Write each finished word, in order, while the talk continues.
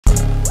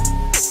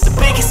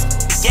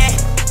Yeah.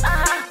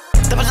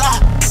 Double law,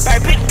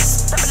 bird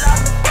business. Double law.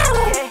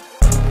 Yeah.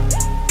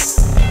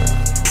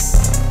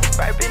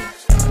 Bird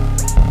business.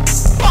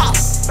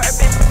 Bird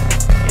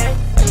business. Yeah.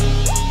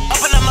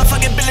 Open up my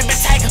fucking Billy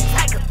bitch tiger.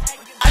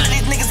 All of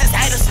these niggas is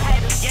haters.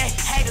 Yeah,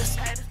 haters.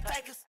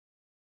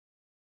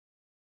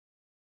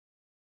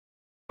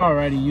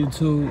 Alrighty,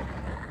 YouTube.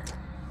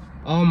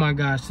 Oh my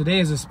gosh, today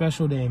is a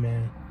special day,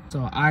 man.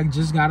 So I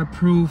just got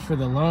approved for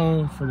the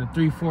loan for the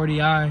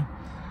 340i.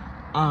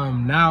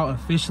 I'm now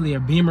officially a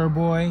Beamer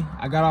boy.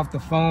 I got off the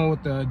phone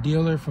with the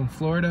dealer from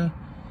Florida.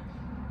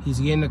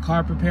 He's getting the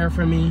car prepared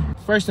for me.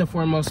 First and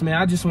foremost, man,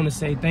 I just want to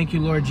say thank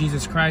you, Lord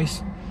Jesus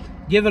Christ.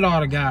 Give it all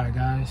to God,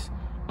 guys.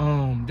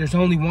 There's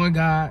only one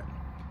God.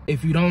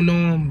 If you don't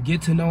know him,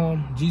 get to know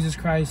him. Jesus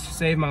Christ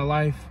saved my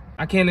life.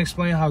 I can't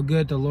explain how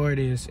good the Lord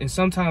is, and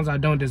sometimes I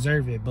don't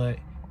deserve it, but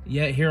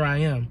yet here I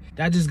am.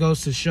 That just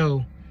goes to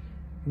show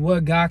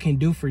what God can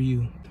do for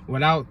you.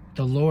 Without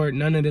the Lord,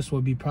 none of this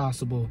would be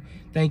possible.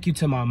 Thank you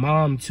to my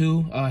mom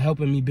too,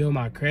 helping me build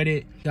my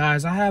credit.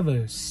 Guys, I have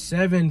a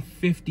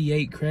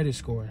 758 credit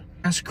score.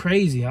 That's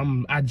crazy.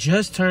 I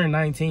just turned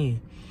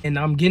 19, and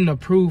I'm getting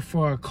approved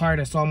for a car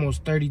that's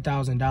almost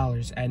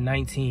 $30,000 at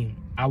 19.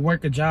 I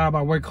work a job,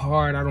 I work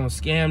hard, I don't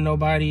scam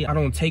nobody, I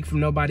don't take from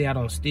nobody, I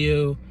don't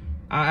steal.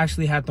 I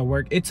actually had to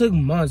work. It took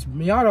months.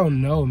 Y'all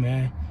don't know,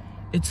 man.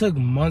 It took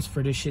months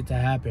for this shit to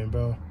happen,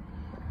 bro.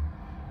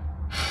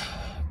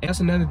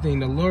 That's another thing.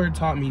 The Lord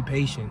taught me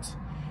patience.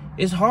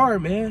 It's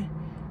hard, man.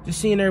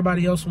 Just seeing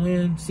everybody else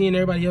win, seeing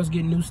everybody else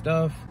get new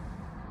stuff.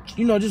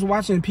 You know, just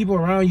watching people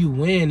around you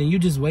win and you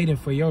just waiting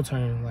for your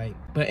turn. Like,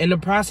 but in the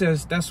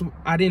process,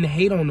 I didn't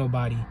hate on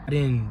nobody. I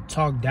didn't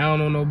talk down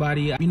on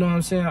nobody. You know what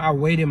I'm saying? I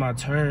waited my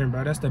turn,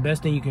 bro. That's the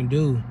best thing you can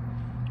do.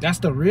 That's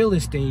the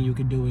realest thing you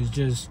can do, is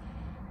just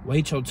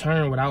wait your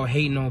turn without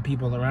hating on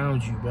people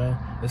around you, bro.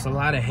 There's a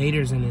lot of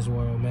haters in this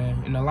world,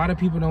 man. And a lot of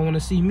people don't want to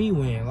see me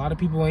win. A lot of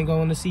people ain't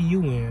going to see you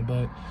win.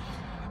 But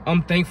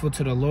I'm thankful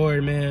to the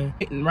Lord, man.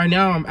 Right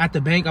now, I'm at the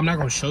bank. I'm not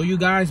going to show you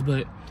guys,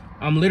 but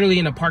I'm literally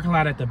in the parking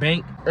lot at the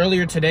bank.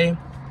 Earlier today,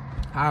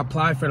 I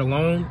applied for the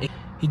loan.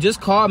 He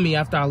just called me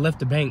after I left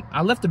the bank.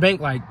 I left the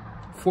bank like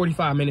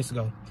 45 minutes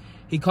ago.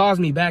 He calls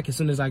me back as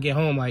soon as I get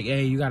home, like,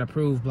 hey, you got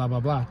approved, blah, blah,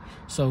 blah.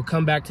 So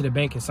come back to the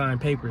bank and sign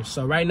papers.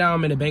 So right now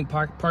I'm in the bank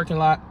parking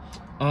lot.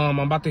 I'm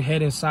about to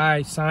head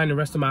inside, sign the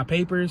rest of my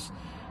papers.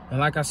 And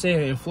like I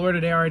said, in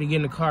Florida, they're already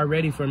getting the car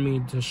ready for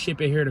me to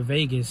ship it here to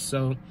Vegas.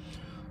 So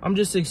I'm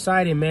just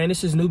excited, man.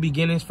 This is new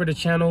beginnings for the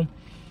channel.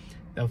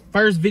 The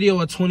first video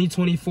of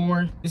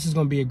 2024. This is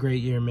going to be a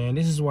great year, man.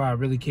 This is where I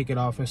really kick it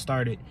off and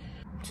start it.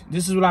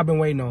 This is what I've been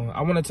waiting on.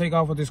 I want to take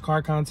off with this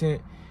car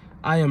content.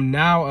 I am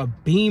now a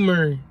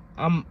Beamer.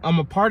 I'm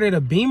a part of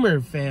the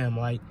Beamer fam.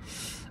 Like,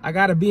 I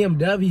got a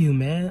BMW,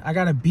 man. I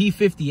got a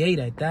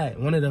B58 at that.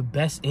 One of the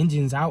best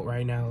engines out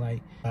right now.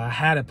 Like, I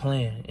had a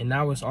plan, and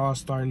now it's all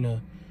starting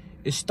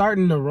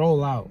to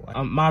roll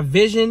out. My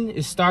vision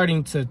is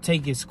starting to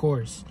take its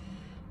course.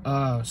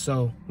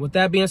 So with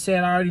that being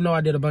said, I already know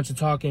I did a bunch of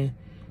talking.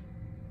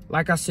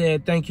 Like I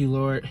said, thank you,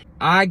 Lord.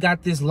 I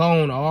got this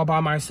loan all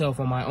by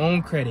myself on my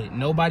own credit.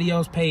 Nobody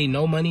else paid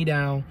no money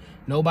down.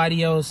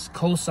 Nobody else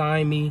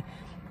co-signed me.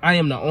 I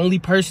am the only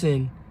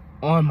person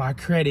on my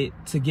credit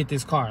to get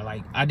this car.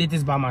 Like, I did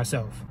this by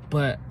myself.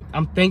 But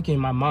I'm thanking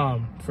my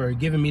mom for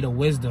giving me the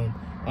wisdom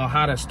on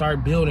how to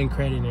start building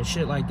credit and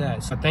shit like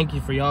that. So thank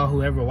you for y'all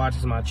whoever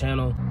watches my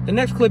channel. The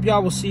next clip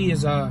y'all will see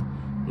is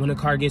when the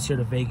car gets here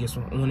to Vegas,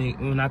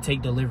 when I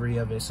take delivery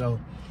of it. So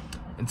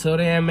until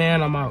then,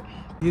 man, I'm out.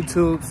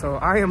 YouTube, so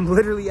I am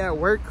literally at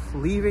work,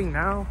 leaving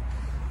now.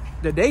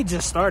 The day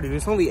just started.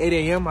 It's only 8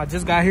 a.m. I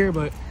just got here,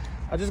 but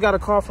I just got a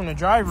call from the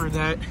driver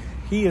that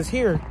he is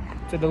here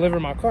to deliver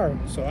my car.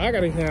 So I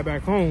gotta head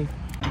back home.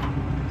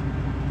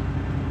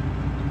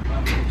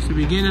 It's the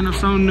beginning of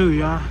something new,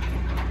 y'all.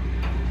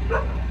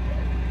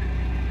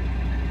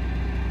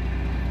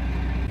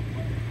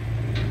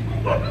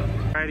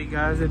 Alrighty,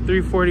 guys, the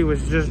 340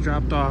 was just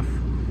dropped off.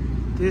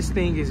 This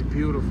thing is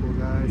beautiful,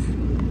 guys.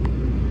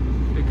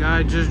 The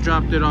guy just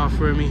dropped it off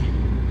for me.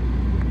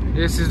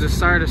 This is the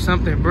start of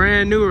something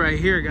brand new right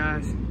here,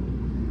 guys.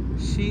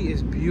 She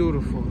is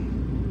beautiful.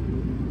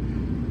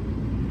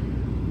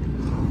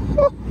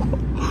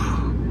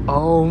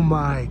 Oh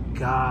my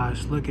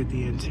gosh, look at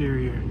the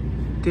interior.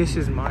 This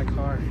is my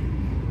car.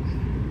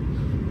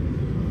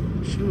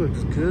 She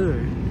looks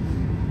good.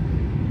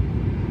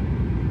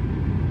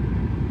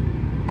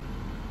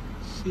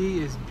 She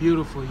is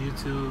beautiful,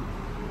 YouTube.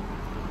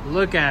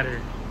 Look at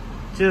her.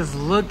 Just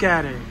look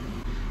at her.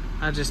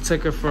 I just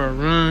took her for a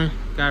run,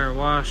 got her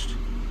washed.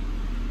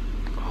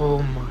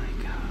 Oh my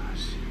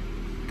gosh.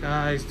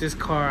 Guys, this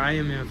car, I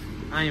am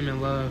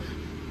in love.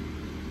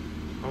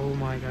 Oh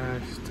my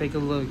gosh, take a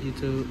look,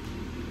 YouTube.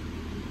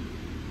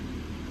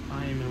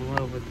 I am in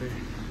love with her.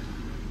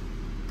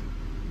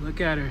 Look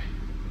at her.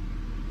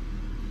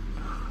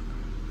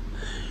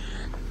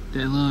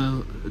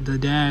 The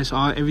dash,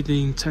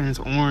 everything turns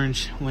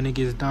orange when it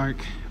gets dark,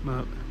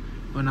 but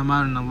when I'm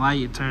out in the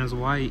light, it turns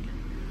white.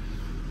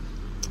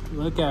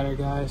 Look at her,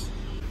 guys.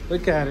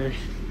 Look at her.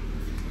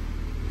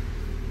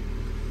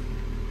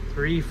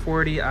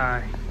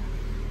 340i.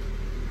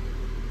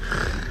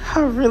 I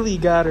really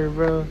got her,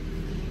 bro.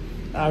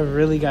 I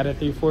really got a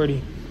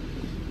 340.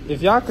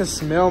 If y'all could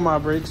smell my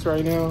brakes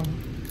right now.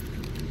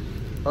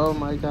 Oh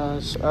my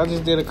gosh. I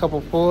just did a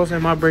couple pulls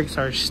and my brakes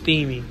are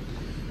steaming.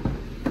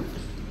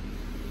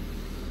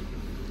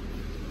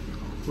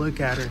 Look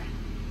at her.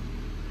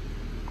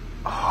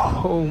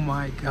 Oh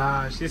my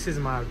gosh. This is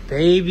my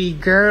baby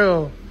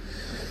girl.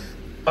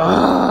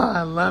 Oh,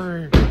 I love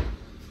her.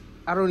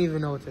 I don't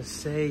even know what to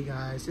say,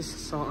 guys. This is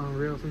so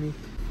unreal for me.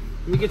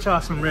 Let me get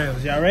y'all some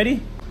revs. Y'all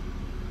ready?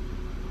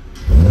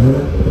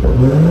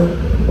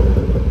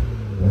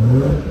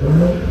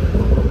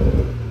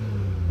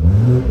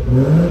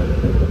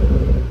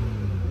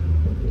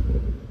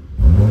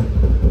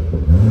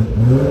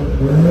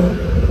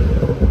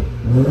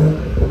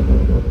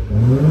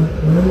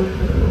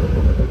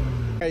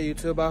 Hey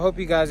YouTube, I hope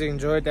you guys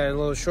enjoyed that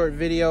little short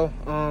video.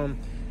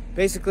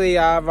 Basically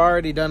I've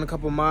already done a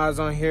couple mods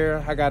on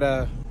here. I got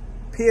a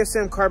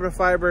PSM carbon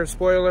fiber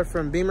spoiler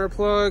from Beamer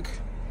Plug.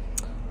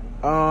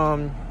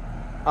 I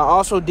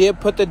also did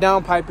put the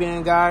downpipe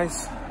in,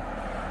 guys.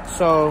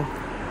 So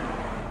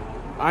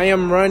I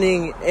am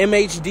running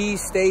MHD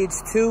stage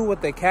 2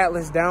 with the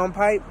catless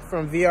downpipe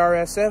from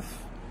VRSF.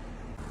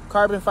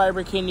 Carbon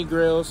fiber kidney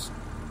grills.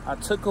 I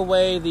took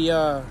away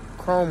the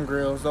chrome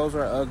grills. Those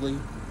are ugly.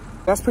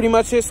 That's pretty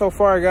much it so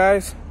far,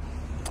 guys.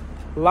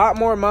 A lot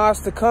more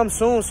mods to come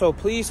soon, so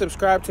please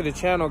subscribe to the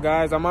channel,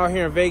 guys. I'm out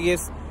here in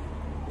Vegas.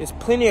 It's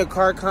plenty of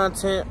car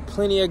content,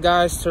 plenty of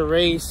guys to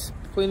race,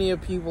 plenty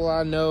of people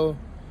I know,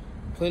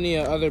 plenty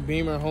of other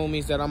Beamer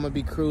homies that I'm gonna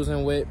be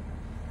cruising with,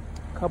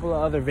 a couple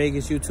of other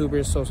Vegas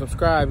YouTubers. So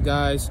subscribe,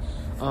 guys.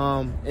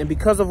 And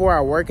because of where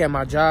I work at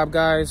my job,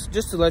 guys,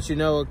 just to let you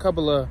know, a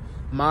couple of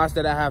mods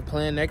that I have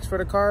planned next for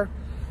the car.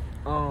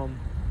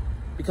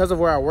 Because of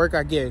where I work,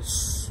 I get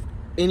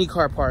any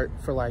car part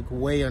for like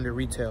way under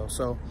retail.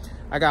 So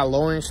I got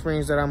lowering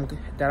springs that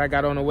I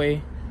got on the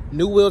way.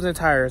 New wheels and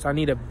tires. I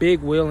need a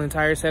big wheel and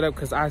tire setup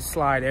because I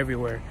slide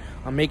everywhere.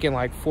 I'm making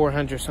like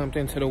 400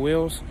 something to the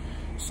wheels,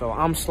 so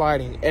I'm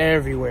sliding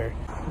everywhere.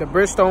 The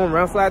Bridgestone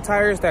run flat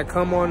tires that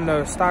come on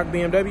the stock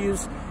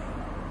BMWs,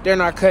 they're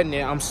not cutting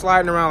it. I'm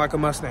sliding around like a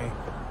Mustang.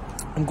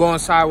 I'm going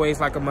sideways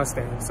like a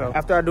Mustang. So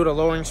after I do the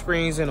lowering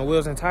springs and the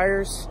wheels and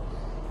tires,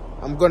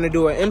 I'm going to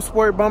do an M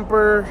Sport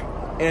bumper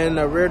and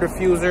a rear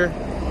diffuser.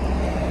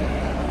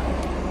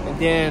 And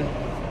then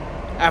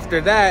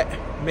after that,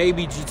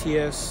 maybe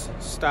GTS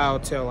style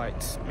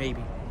taillights,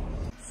 maybe.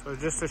 So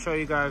just to show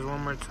you guys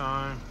one more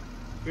time,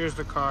 here's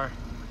the car.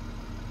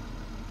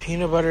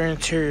 Peanut butter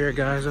interior,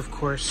 guys, of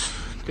course.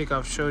 I think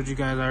I've showed you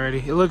guys already.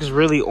 It looks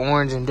really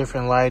orange in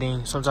different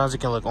lighting. Sometimes it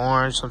can look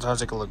orange,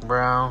 sometimes it can look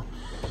brown.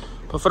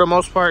 But for the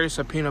most part, it's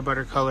a peanut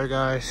butter color,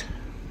 guys.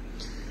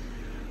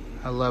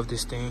 I love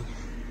this thing.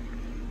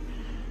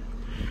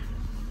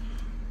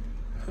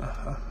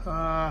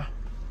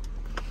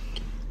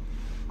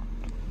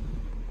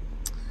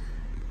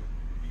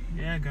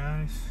 Yeah,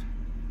 guys,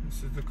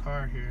 this is the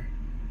car here.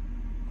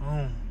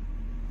 Boom.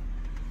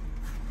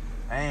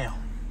 Bam.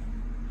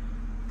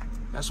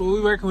 That's what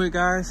we're working with,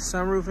 guys.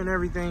 Sunroof and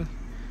everything.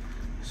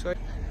 So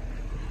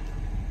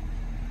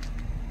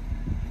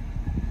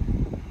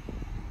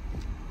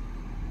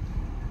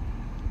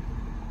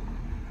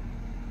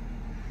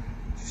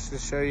just to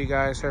show you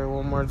guys her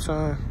one more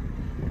time.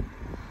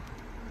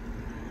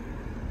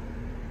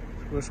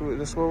 That's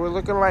what we're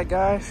looking like,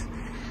 guys.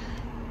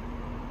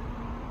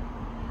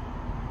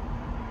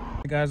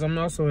 Guys, I'm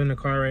also in the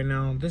car right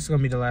now. This is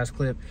gonna be the last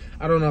clip.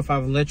 I don't know if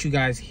I've let you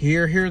guys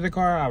hear the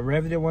car. I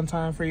revved it one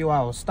time for you.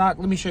 I was stock.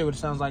 Let me show you what it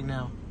sounds like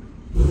now.